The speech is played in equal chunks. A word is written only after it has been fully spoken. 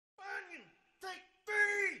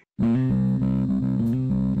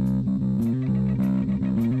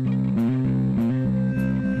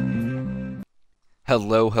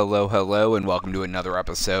Hello, hello, hello, and welcome to another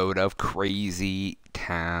episode of Crazy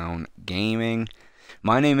Town Gaming.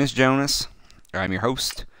 My name is Jonas. I'm your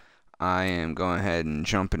host. I am going ahead and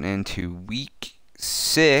jumping into week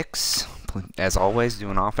 6. As always,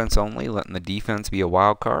 doing offense only, letting the defense be a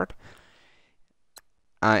wild card.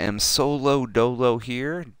 I am solo dolo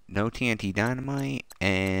here, no TNT Dynamite,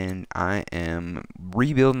 and I am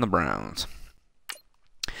rebuilding the Browns.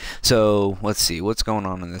 So let's see what's going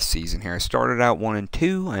on in this season here. I started out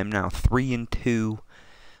 1-2. I am now 3-2.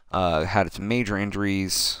 Had some major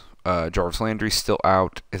injuries. Jarvis Landry's still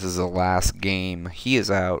out. This is the last game. He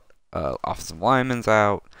is out. Offensive lineman's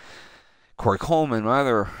out. Corey Coleman, my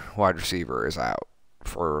other wide receiver, is out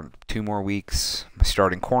for 2 more weeks. My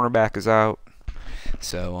starting cornerback is out.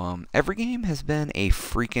 So every game has been a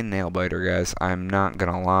freaking nail biter, guys. I'm not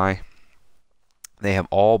gonna lie. They have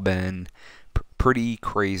all been pretty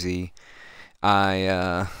crazy.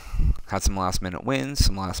 I had some last minute wins,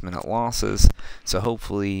 some last minute losses. So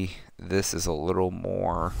hopefully this is a little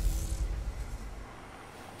more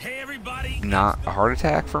not a heart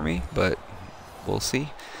attack for me, but we'll see.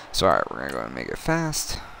 So alright, we're gonna go and make it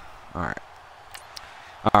fast.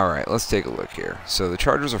 Alright, let's take a look here. So the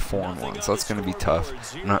Chargers are 4-1, so that's going to be tough.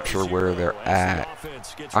 I'm not sure where they're at.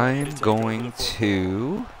 I'm going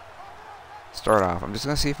to start off. I'm just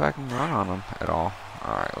going to see if I can run on them at all.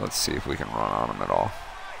 Alright, let's see if we can run on them at all.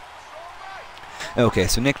 Okay,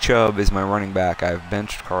 so Nick Chubb is my running back. I've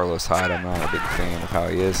benched Carlos Hyde. I'm not a big fan of how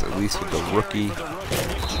he is, at least with the rookie.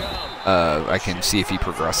 I can see if he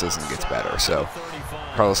progresses and gets better. So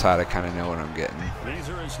Carlos Hyde, I kind of know what I'm getting.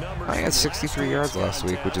 I had 63 yards last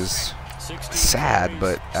week, which is sad,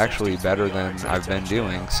 but actually better than I've been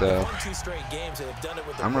doing. So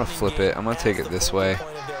I'm gonna flip it. I'm gonna take it this way.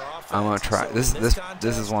 I'm gonna try. This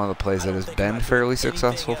is one of the plays that has been fairly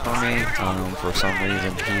successful for me. For some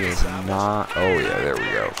reason, he is not. Oh yeah, there we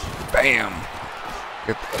go. Bam.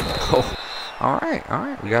 Oh. All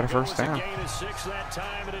right. We got a first down.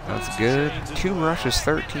 That's good. 2 rushes,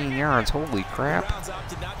 13 yards. Holy crap.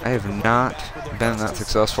 I have not been that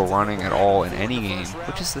successful running at all in any game,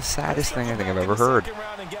 which is the saddest thing I think I've ever heard.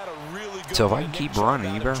 So if I can keep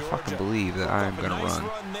running, you better fucking believe that I'm going to run.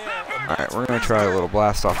 All right, we're going to try a little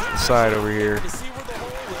blast off to the side over here.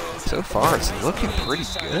 So far, it's looking pretty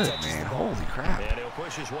good, man. Holy crap.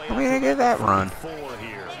 I'm going to get that run.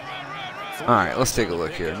 Alright, let's take a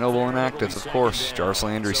look here. Noble inactives, of course. Jarvis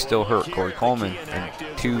Landry still hurt. Corey Coleman and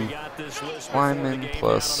 2 linemen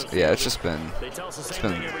plus. Yeah, it's been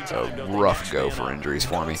a rough go for injuries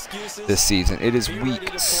for me this season. It is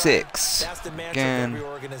week 6. Again,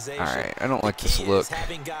 alright, I don't like this look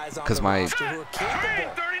because my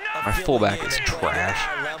fullback is trash.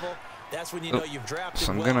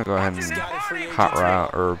 So I'm going to go ahead and hot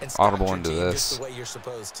route or audible into this. I'm going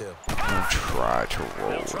to try to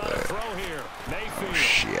roll with it. Oh,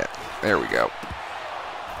 shit. There we go.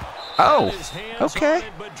 Oh, okay.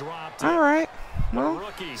 All right.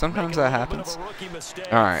 Well, sometimes that happens.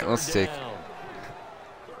 All right, let's take.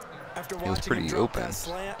 It was pretty open,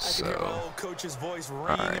 so.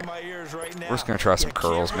 All right. We're just going to try some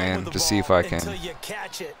curls, man, to see if I can.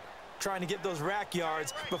 Trying to get those rack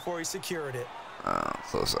yards before he secured it.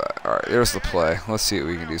 Close that. All right, there's the play. Let's see what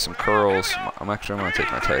we can do. Some curls. I'm going to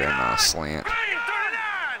take my tight end on a slant.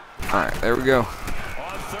 All right, there we go.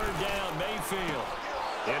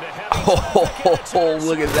 Oh,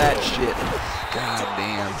 look at that shit. God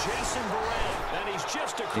damn.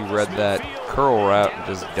 He read that curl route and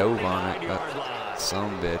just dove on it. That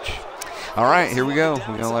son of a bitch. All right, here we go.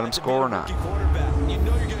 We're going to let him score or not?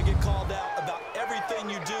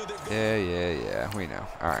 Yeah, we know.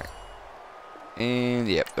 Alright. And,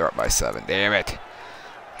 yep, they're up by 7. Damn it.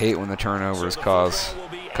 Hate when the turnovers cause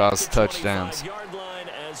touchdowns.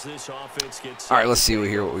 Alright, let's see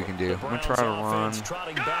what we can do. I'm going to try to run.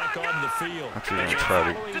 Actually, going to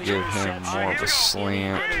try to give him more of a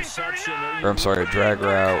slant. Or, I'm sorry, a drag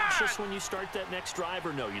route.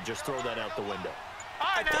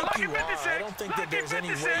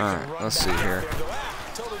 Alright, let's see here.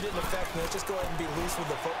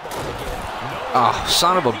 Oh,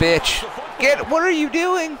 son of a bitch. What are you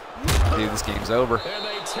doing? Dude, this game's over.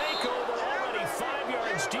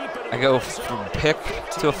 I go from pick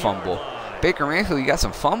to a fumble. Baker Mayfield, you got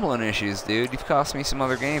some fumbling issues, dude. You've cost me some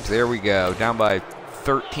other games. There we go. Down by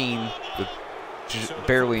 13, just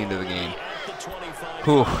barely into the game.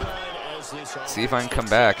 Whew. see if I can come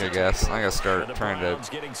back, I guess. I gotta start trying to.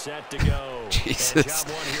 Jesus.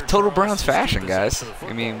 Total Browns fashion, guys.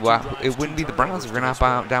 I mean, wow, it wouldn't be the Browns if we're not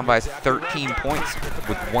down by 13 points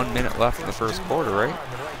with 1 minute left in the first quarter, right?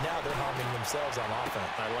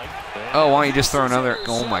 Oh, why don't you just throw another?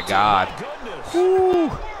 Oh my God.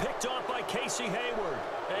 Woo.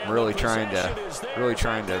 I'm really trying to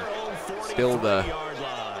build a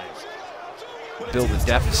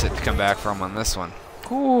deficit to come back from on this one.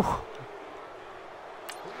 Whew.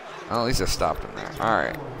 Well, at least I stopped him there. All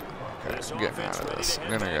right. Okay, I'm getting out of this. I'm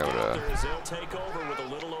going to go to...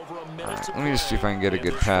 All right, let me just see if I can get a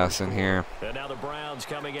good pass in here.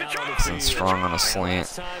 It's strong on a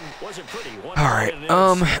slant. All right.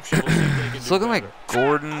 It's looking like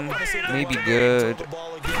Gordon may be good.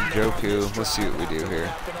 Joku. Let's see what we do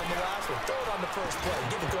here.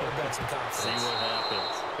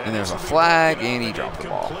 And there's a flag, and he dropped the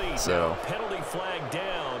ball. So,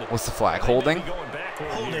 what's the flag? Holding?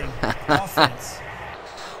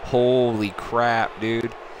 Holy crap,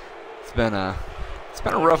 dude! It's been a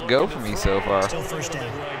rough go for me so far. It's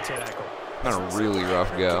been a really rough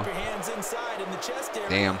go.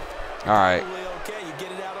 Damn. All right.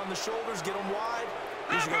 Let's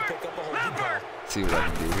see what I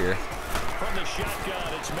can do here.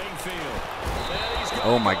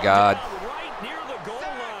 Oh my God.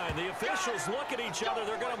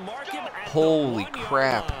 Holy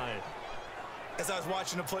crap. As I was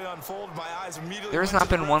watching the play unfold, my eyes immediately. There's not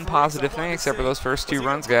been one positive thing except for those first 2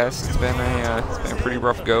 runs, guys. It's been a pretty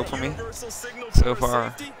rough go for me so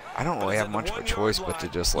far. I don't really have much of a choice but to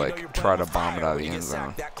just like try to bomb it out of the end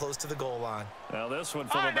zone. I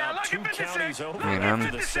mean,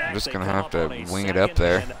 I'm just gonna have to wing it up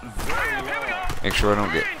there. Make sure I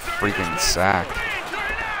don't get freaking sacked.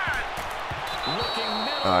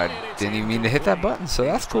 I didn't even mean to hit that button, so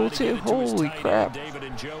that's cool too. Holy crap.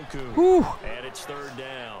 Whew. And it's 3rd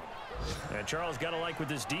down. And Charles got to like what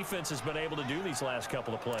this defense has been able to do these last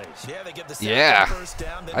couple of plays. Yeah,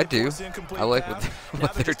 I do. I like what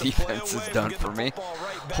their defense has done for me.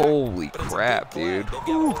 Holy crap, dude.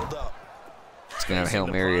 Whew. Just gonna Hail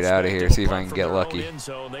Mary it out of here, see if I can get lucky.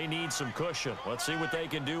 They need some cushion. Let's see what they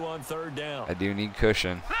can do on 3rd down. I do need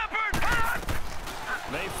cushion.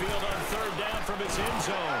 Mayfield on 3rd down from his end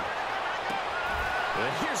zone.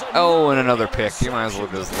 Oh, and another pick. You might as well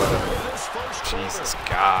just let it. Jesus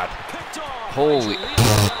God. Holy.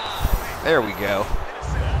 There we go.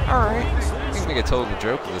 All right. We can make a total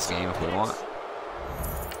joke of this game if we want.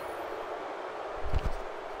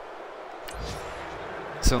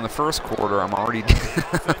 So in the first quarter, I'm already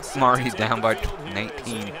down by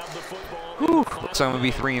 19. Whew. So I'm gonna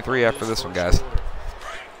be 3-3 after this one, guys.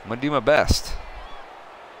 I'm gonna do my best.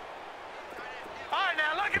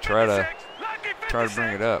 Try to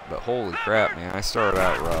bring it up, but holy crap, man, I started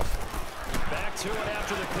out rough.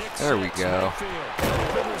 There we go.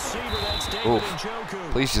 Oof.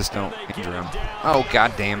 Please just don't injure him. Oh,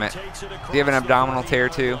 God damn it. Do you have an abdominal tear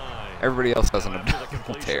too? Everybody else has an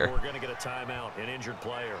abdominal tear.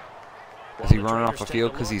 Is he running off the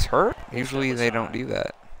field because he's hurt? Usually they don't do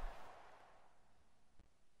that.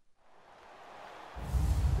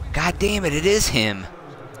 God damn it, it is him.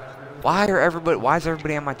 Why is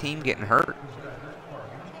everybody on my team getting hurt?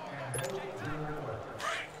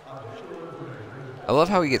 I love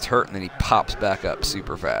how he gets hurt and then he pops back up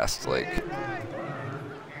super fast. Like,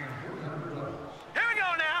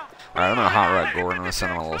 all right, I'm gonna hot rod Gordon. I'm gonna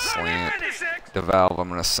send him a little slant. DeValve, I'm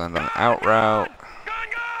gonna send him out route.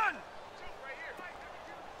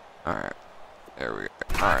 All right, there we go.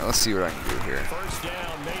 All right, let's see what I can do here.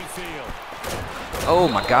 Oh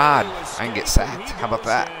my God, I can get sacked. How about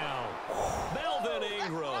that?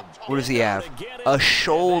 What does he have? A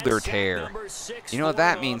shoulder tear. You know what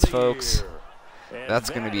that means, folks? That's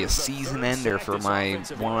going to be a season ender for one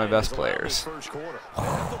of my best players.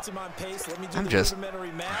 I'm just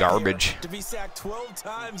garbage. To be sacked 12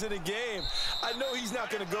 times in a game. I know he's not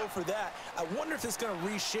going to go for that. I wonder if it's going to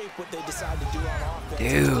reshape what they decide to do on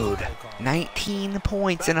offense. Dude, 19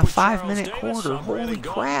 points in a 5-minute quarter. Holy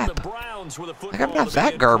crap. Like, I'm not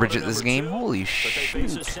that garbage at this game. Holy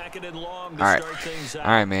shoot. All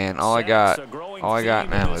right, man. All I got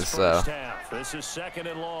now is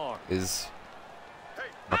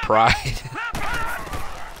my pride.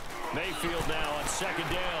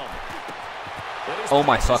 Oh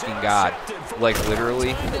my fucking God. Like,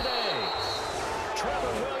 literally.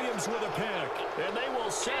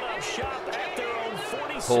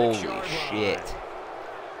 Holy shit.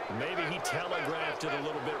 Maybe he telegraphed it a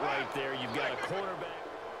little bit right there. You've got a quarterback.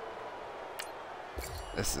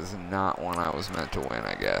 This is not one I was meant to win,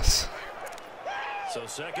 I guess. So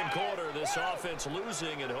second quarter, this offense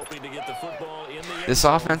losing and hoping to get the football in the end. This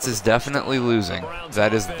offense is definitely losing.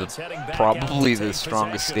 That is probably the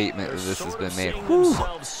strongest statement that this has been made. Whew.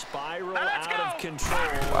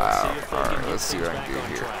 Wow. All right, let's see what I can do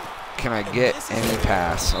here. Can I get any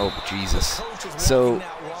pass? Oh, Jesus. So,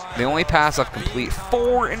 the only pass I've complete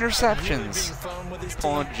 4 interceptions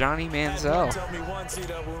on Johnny Manziel.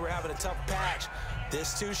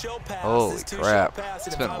 Holy crap.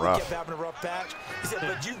 It's been rough.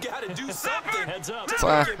 So,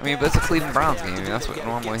 I mean, but it's a Cleveland Browns game. I mean, that's what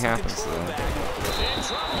normally happens to them.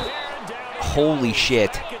 Holy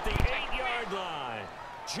shit.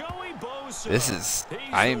 This is,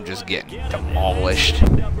 I am just getting demolished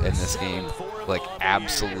in this game. Like,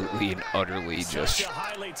 absolutely and utterly just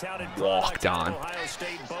walked on.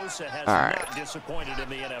 Alright.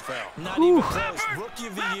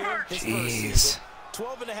 Jeez.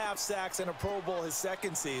 12.5 sacks and a Pro Bowl his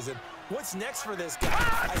second season. What's next for this guy?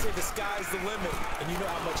 I say the sky's the limit, and you know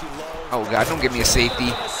how much he loves. Oh, God, don't give me a safety.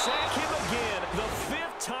 Sack him again. The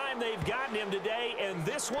 5th time they've gotten him today, and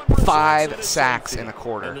this one 5 sacks in a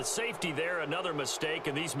quarter. And the safety there, another mistake,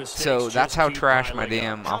 and these mistakes. So that's how trash my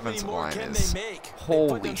damn offensive line is.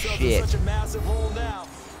 Holy shit.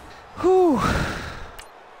 Whew.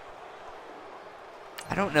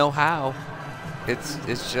 I don't know how. It's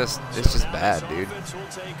just bad, dude.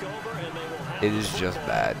 It is just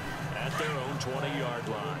bad. At their own 20-yard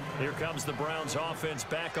line. Here comes the Browns offense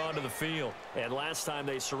back onto the field. And last time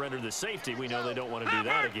they surrendered the safety, we know they don't want to do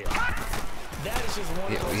that again. That is just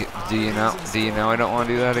one of those do you know I don't want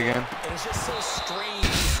to do that again? And it's just so strange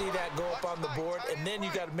to see that go up on the board, and then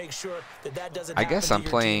you got to make sure that that doesn't I guess I'm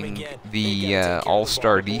playing the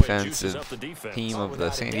all-star defensive team of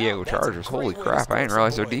the San Diego Chargers. Holy crap, I didn't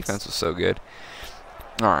realize their defense was so good.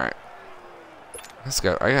 All right. Let's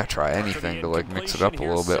go. I gotta try anything to like mix it up a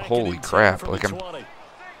little bit. Holy crap! Like I'm.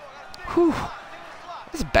 Whew.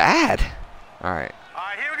 That's bad. All right.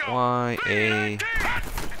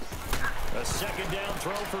 A second down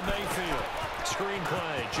throw for Mayfield. Screen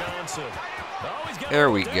play. Johnson.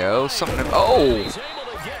 There we go. Something. Oh.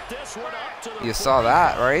 You saw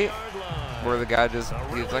that, right? Where the guy just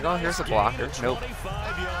he was like, "Oh, here's a blocker." Nope.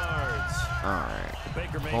 All right.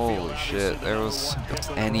 Holy shit, there was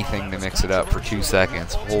anything to mix it up for 2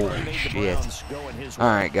 seconds. Holy shit.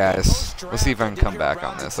 Alright, guys, let's see if I can come back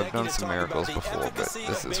on this. I've done some miracles before, but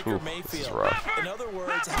this is rough.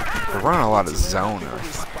 We're running a lot of zone, and I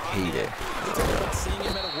hate it.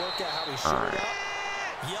 Alright.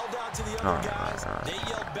 Alright.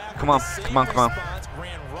 Come on.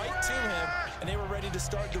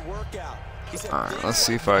 Alright, let's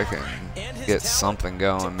see if I can get something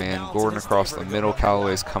going, man. Gordon across the middle.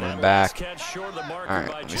 Callaway's coming back. Alright,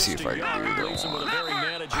 let me see if I can do either one.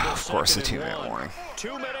 Of course, the 2-minute warning.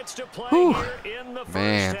 Whew.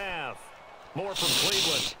 Man.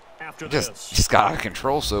 Just got out of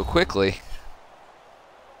control so quickly.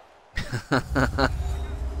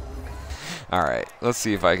 Alright, let's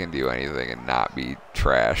see if I can do anything and not be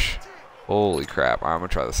trash. Holy crap, I'm going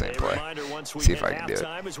to try the same play. See if I can do it.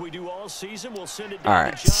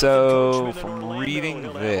 Alright, so from reading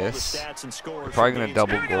this, we're probably going to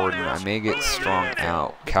double Gordon. I may get strong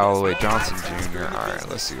out. Callaway, Johnson Jr. Alright,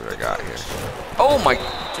 let's see what I got here. Oh my...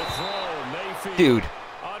 Dude,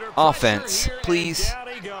 offense, please.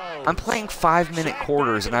 I'm playing 5-minute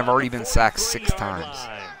quarters and I've already been sacked 6 times.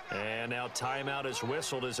 And now timeout is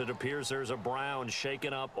whistled as it appears there's a Brown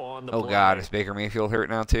shaken up on the play. Oh God, is Baker Mayfield hurt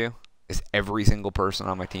now too? Is every single person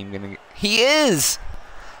on my team gonna get... He is!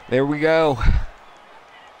 There we go.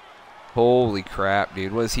 Holy crap,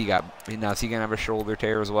 dude. What has he got? Now, is he gonna have a shoulder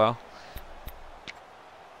tear as well?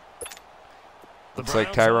 Looks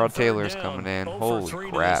like Tyrod Taylor's coming in. Holy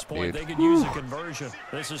crap, dude.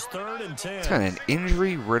 This is 3rd and 10. It's been an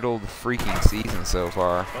injury-riddled freaking season so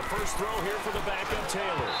far.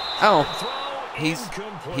 Oh, he's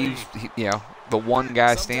you know, the one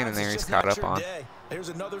guy standing there he's caught up on. There's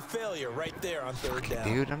another failure right there on 3rd down.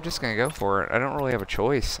 Dude, I'm just gonna go for it. I don't really have a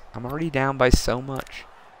choice. I'm already down by so much.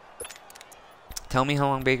 Tell me how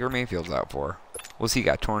long Baker Mayfield's out for. What's he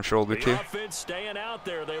got? Torn shoulder too? Offense staying out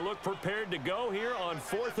there. They look prepared to go here on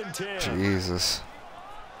 4th and 10. Jesus.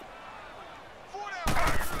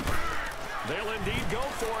 They'll indeed go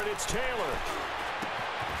for it. It's Taylor.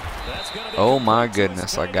 That's gonna be oh my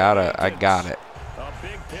goodness! I got it. A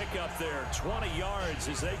big pickup there, 20 yards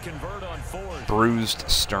as they convert on 4th. Bruised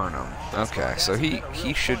sternum. Okay, so he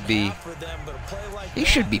should be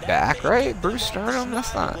back, right? Bruised sternum.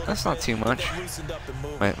 That's not too much.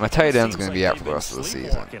 My tight end's gonna be out for the rest of the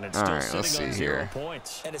season. All right, let's see here.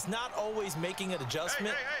 And it's not always making an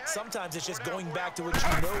adjustment. Sometimes it's just going back to what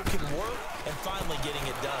you know can work and finally getting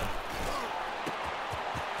it done.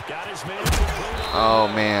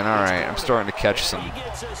 Oh man, all right. I'm starting to catch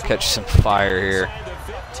some fire here.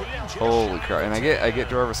 Holy crap! And I get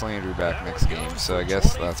Jarvis Landry back next game, so I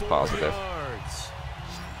guess that's positive.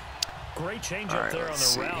 Great change up there on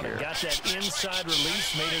the route and got that inside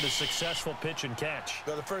release, made it a successful pitch and catch.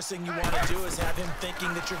 Well, the first thing you want to do is have him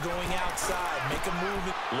thinking that you're going outside, make a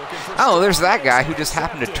move. Oh, there's that guy who just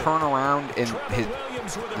happened to turn around and hit.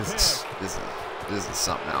 This is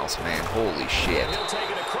something else, man. Holy shit.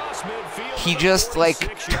 He just, like,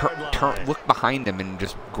 looked behind him and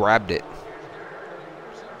just grabbed it.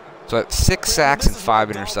 So that's 6 sacks and 5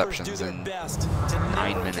 interceptions in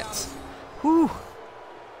 9 minutes. Whew.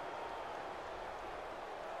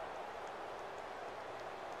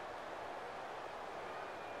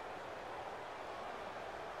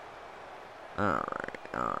 All right.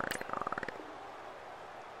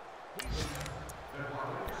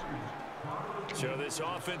 So this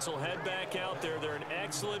offense will head back out there. They're in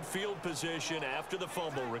excellent field position after the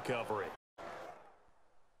fumble recovery.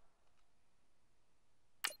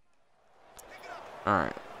 All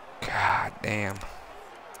right. God damn.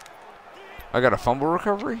 I got a fumble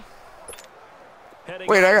recovery?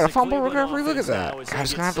 Wait, I got a fumble recovery? Look at that. God, I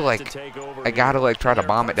just gonna have to, like, I gotta, like, try to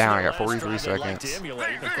bomb it down. I got 43 seconds.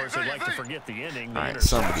 Alright,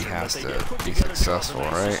 somebody has to be successful,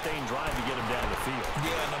 right? Yeah,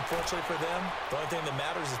 and unfortunately for them, the only thing that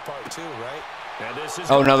matters is part 2, right?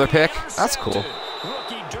 Oh, another pick? That's cool.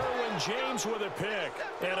 Rookie Derwin James with a pick.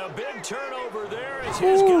 And a big turnover there as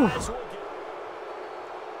his guys will get.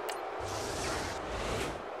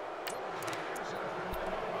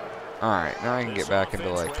 Alright, now I can get back into,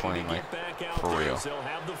 like, playing, like, for real. They'll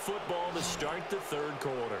have the football to start the 3rd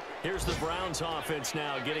quarter. Here's the Browns offense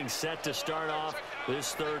now getting set to start off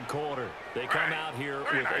this 3rd quarter. They come out here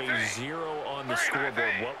with a 0 on the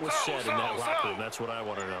scoreboard. What was said in that locker room? That's what I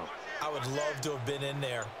want to know. I would love to have been in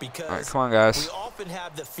there because all right, come on, guys. We often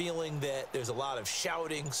have the feeling that there's a lot of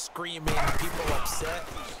shouting, screaming, people upset.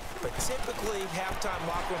 But typically, halftime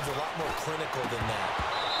locker rooms are a lot more clinical than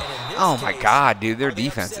that. Oh my God, dude, their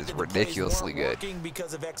defense is ridiculously good.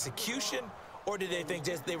 Because of execution, or did they think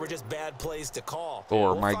they were just bad plays to call?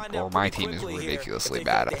 Or my team is ridiculously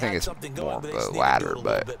bad. I think it's more of the latter,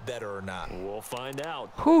 but we'll find out.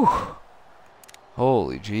 Whew.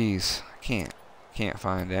 Holy jeez, I can't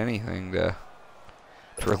find anything to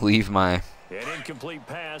relieve my. An incomplete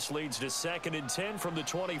pass leads to 2nd and 10 from the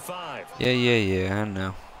 25. Yeah, I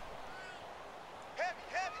know.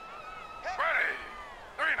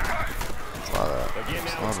 Again,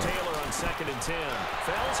 now it's Taylor on 2nd and 10.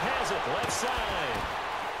 Fells has it left side.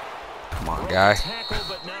 Come on, guy. Tackle,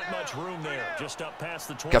 but not much room there. Just up past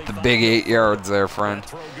the 25. Got the big 8 yards there, friend.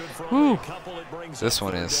 Whew. This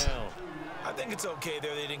one is. I think it's okay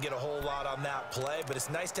there. They didn't get a whole lot on that play, but it's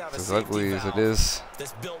nice to have as ugly as it is.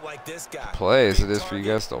 That's built like this guy. Play as it is for you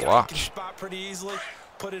guys to watch. Spot pretty easily.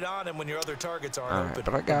 Put it on him when your other targets aren't open. Right,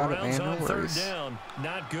 but I got it, man. No worries. Down.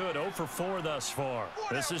 Not good. 0 for 4 thus far.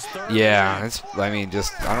 This is 3rd. Yeah, it's. I mean,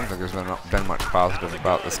 just I don't think there's been much positive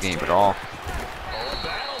about this game at all.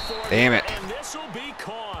 Damn it. And this will be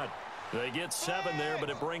caught. They get 7 there,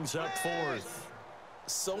 but it brings up 4th.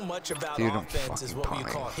 So much about offense is what you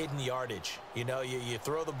call hidden yardage. You know, you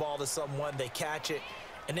throw the ball to someone, they catch it.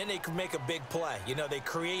 And then they can make a big play. You know, they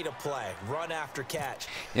create a play, run after catch.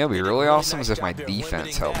 Yeah, it'd be really awesome as if my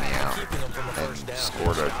defense helped me out and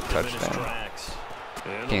scored a touchdown.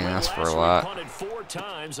 Can't ask for a lot. 4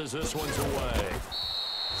 times as this one's away.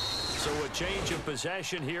 So a change of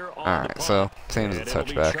possession here on all right, so same as a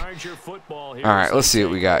touchback. All right, let's see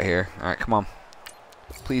what we got here. All right, come on.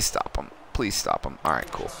 Please stop him. Please stop him. All right,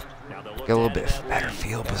 cool. Get a little bit better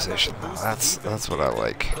field position, though. That's what I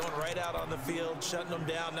like.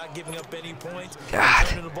 God,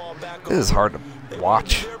 this is hard to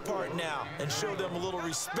watch.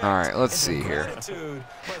 All right, let's see here.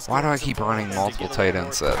 Why do I keep running multiple tight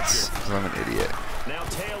end sets? Because I'm an idiot. Now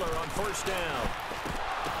Taylor on 1st down.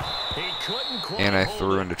 And I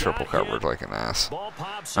threw into triple coverage like an ass. Ball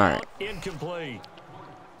pops all right. Incomplete.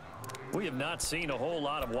 We have not seen a whole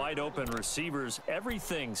lot of wide open receivers.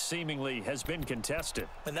 Everything seemingly has been contested.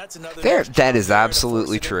 And that's another that is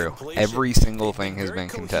absolutely true. Every single thing has been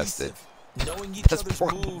contested. That's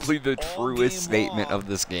probably the truest statement of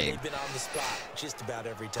this game.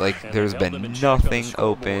 Like, there's been nothing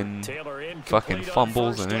open, fucking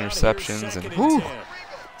fumbles and interceptions, and whew,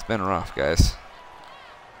 it's been rough, guys.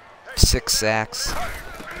 6 sacks.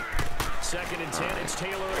 Second and 10, it's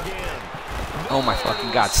Taylor again. Oh my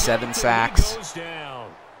fucking god, 7 sacks.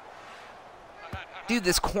 Dude,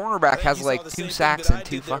 this cornerback has like 2 sacks and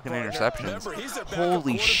 2 fucking interceptions.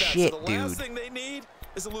 Holy shit, dude.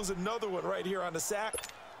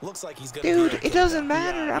 Dude, it doesn't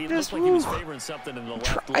matter. I'm just trying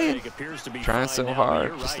so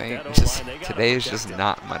hard. Today is just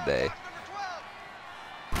not my day.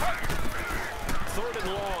 Third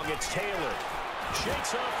and long, it's Taylor.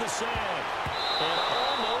 Shakes off the sand.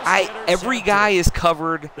 Every guy is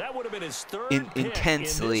covered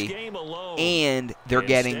intensely, and they're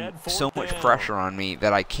getting so much pressure on me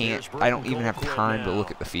that I don't even have time to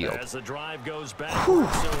look at the field. Whew.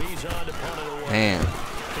 Man,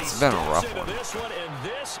 it's been a rough one.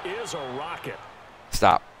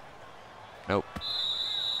 Stop. Nope.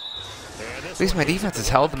 At least my defense has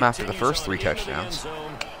held them after the first 3 touchdowns.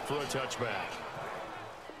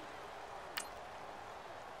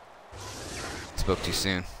 Spoke too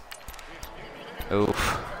soon.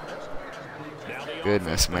 Oof.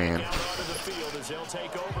 Goodness, man.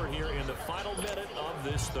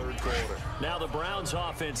 Now the Browns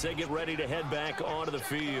offense, they get ready to head back onto the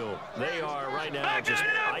field. They are right now just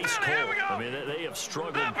ice cold. I mean, they have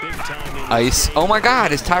struggled big time. Ice. Oh my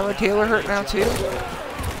God, is Tyrod Taylor hurt now too?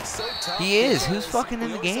 He is. Who's fucking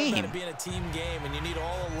in the game?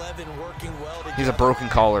 He's a broken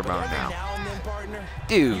collarbone now.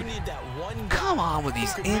 Dude, come on with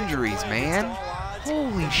these injuries, man.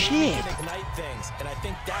 Holy shit.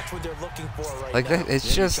 Like that,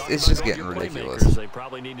 it's just getting ridiculous.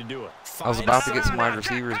 I was about to get some wide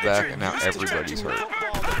receivers back, and now everybody's hurt.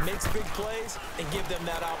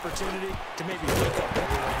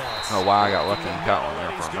 Oh wow, I got lucky and caught one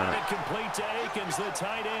there for a minute.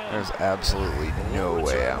 There's absolutely no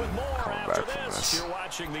way I'm coming back from this.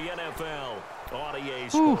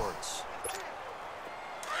 Whew.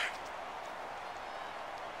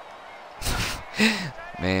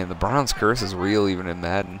 Man, the Browns curse is real even in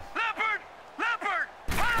Madden.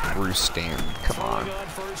 Bruce Stanton, come on.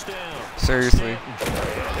 Seriously?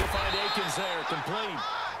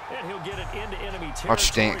 Watch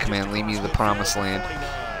Stanton come in, lead me to the promised land.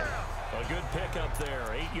 A good pickup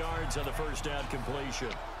there, 8 yards on the first down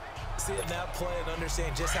completion. Seeing that play and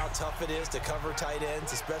understand just how tough it is to cover tight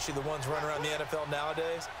ends, especially the ones running around the NFL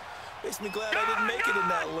nowadays, makes me glad I didn't make it in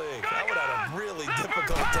that league. I would have had a really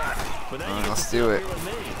difficult time. Let's do it.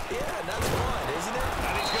 Yeah, that's fun, isn't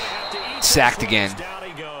it? Sacked again.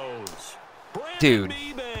 Dude.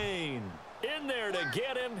 In there to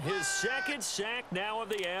get him his second sack now of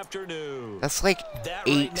the afternoon. That's like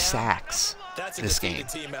 8 sacks this game.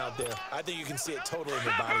 I think you can see it totally in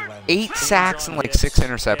the body language. 8 sacks and like 6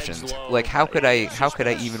 interceptions. Like how could I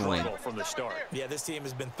even win? Yeah, this team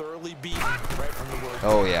has been thoroughly beaten right from the word.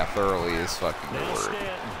 Oh yeah, thoroughly is fucking the word.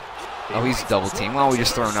 Oh, he's double team. Well, we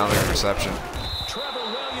just throw another interception.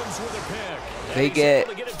 They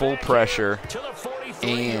get full pressure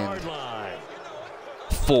and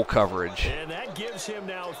full coverage. And that gives him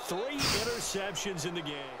now 3 interceptions in the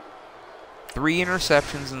game. 3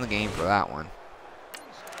 interceptions in the game for that one.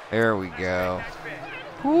 There we go.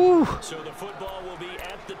 Whew. So the football will be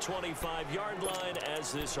at the 25-yard line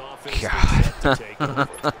as this offense God. to take over.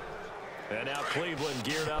 And now Cleveland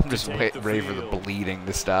geared up I'm just to take ready for the bleeding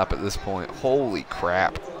to stop at this point. Holy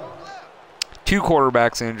crap. 2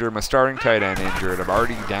 quarterbacks injured, my starting tight end injured. I'm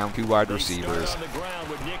already down 2 wide receivers.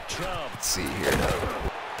 Let's see here.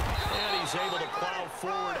 And he's able to plow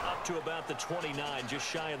forward up to about the 29, just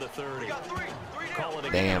shy of the 30. Call it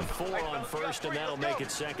again, 4 on first, and that'll make it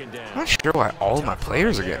second down. I'm not sure why all of my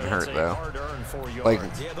players are getting hurt though. Like,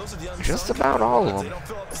 just about all of them.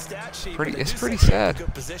 It's pretty sad.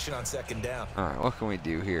 All right, what can we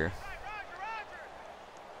do here?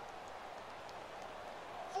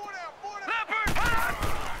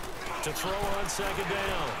 To throw on second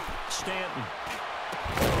down, Stanton.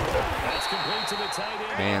 That's complete to the tight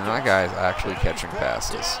end. Man, that guy's actually catching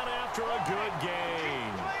passes.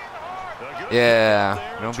 Yeah,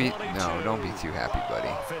 don't be too happy, buddy.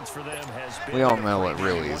 We all know what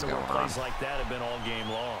really is going on.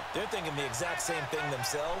 They're thinking the exact same thing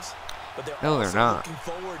themselves, but no, they're not.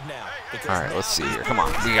 All right, let's see here. Come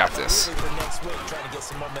on, we got this.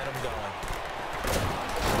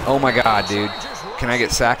 Oh my God, dude. Can I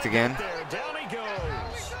get sacked again?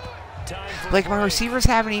 Like, my receivers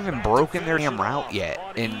haven't even broken their damn route yet,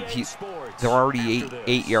 and they're already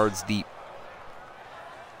 8 yards deep.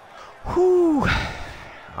 Whew.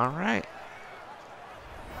 All right.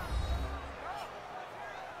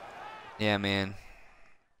 Yeah, man.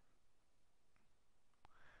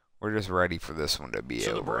 We're just ready for this one to be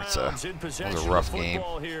over. It was a rough game.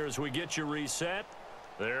 Here as we get you reset.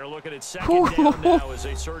 They're looking at second down now as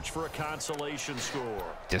they search for a consolation score.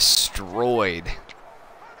 Destroyed.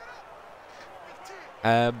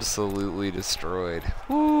 Absolutely destroyed.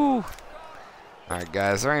 Woo. All right,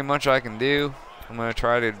 guys. There ain't much I can do. I'm going to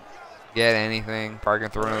try to get anything. Probably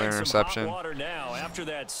going to throw another interception.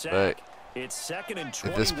 But it's second and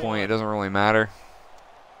 21. At this point, it doesn't really matter.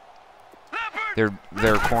 Their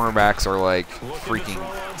cornerbacks are like freaking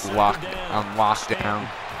on lockdown.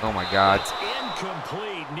 Oh my God.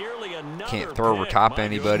 Can't throw over top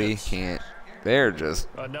anybody. Can't. They're just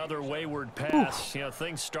another wayward pass. You know,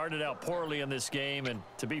 things started out poorly in this game, and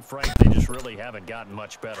to be frank, they just really haven't gotten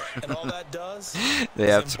much better. And all that does, they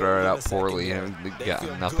have started out poorly and they've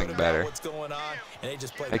gotten nothing better.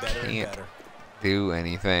 I can't do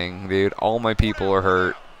anything, dude. All my people are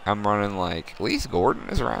hurt. I'm running like, at least Gordon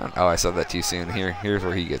is around. Oh, I said that too soon. Here's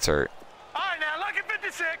where he gets hurt. All right, now, look at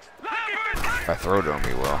 56. If I throw to him,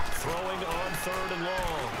 he will. Throwing on third and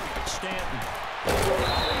long. Stanton.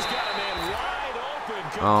 He's got a man wide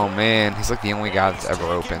open. Oh, man. He's like the only guy that's ever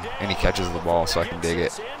open. And he catches the ball so I can dig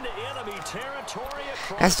it.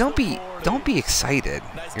 Guys, don't be excited.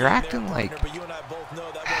 You're acting like,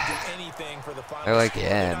 they're like,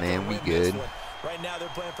 yeah, man, we good. Right now they're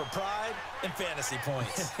playing for pride and fantasy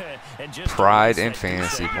points. Pride and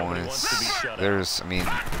fantasy points. I mean,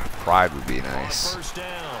 pride would be nice.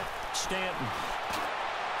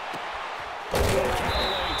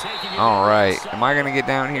 All right. Am I going to get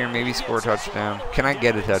down here and maybe score a touchdown? Can I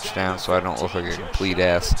get a touchdown so I don't look like a complete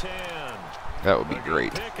ass? That would be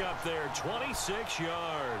great.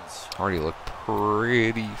 Already look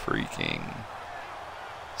pretty freaking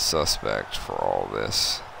suspect for all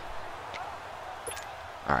this.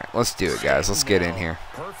 All right, let's do it, guys. Let's get in here.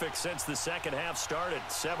 Perfect since the second half started.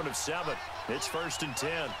 7 of 7. It's 1st and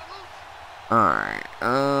 10. All right.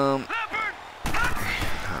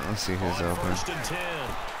 Let's see who's open. 1st and 10.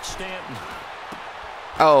 Stanton.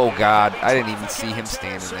 Oh God, I didn't even see him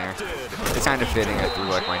standing there. It's kind of fitting. I threw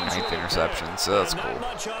like my 9th interception, so that's cool.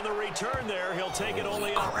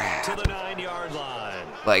 Crap. To the 9-yard line.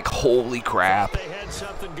 Like holy crap. They had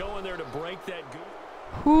something going there to break that.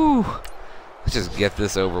 Whew. Let's just get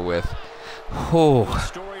this over with. Whew.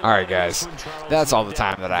 Alright guys, that's all the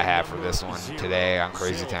time that I have for this one today on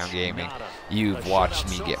Crazy Town Gaming. You've watched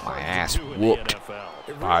me get my ass whooped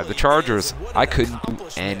by the Chargers. I couldn't do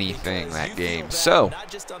anything that game. So,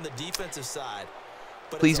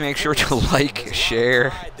 please make sure to like,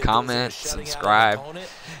 share, comment, subscribe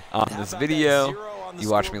on this video. You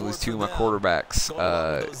watch me lose 2 of my quarterbacks.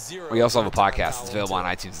 We also have a podcast that's available on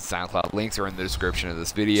iTunes and SoundCloud. Links are in the description of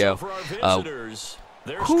this video.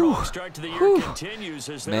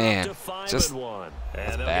 Man, just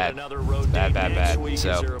that's bad. Bad.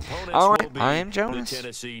 So, all right, I am Jonas,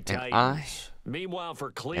 and I Meanwhile,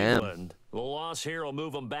 for Cleveland, the loss here will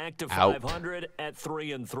move them back to 500 at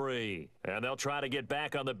 3-3. And they'll try to get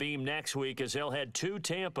back on the beam next week as they'll head to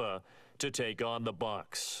Tampa to take on the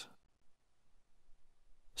Bucs.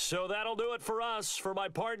 So that'll do it for us. For my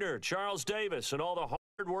partner, Charles Davis, and all the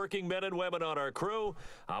hard-working men and women on our crew,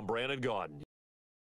 I'm Brandon Gaudin.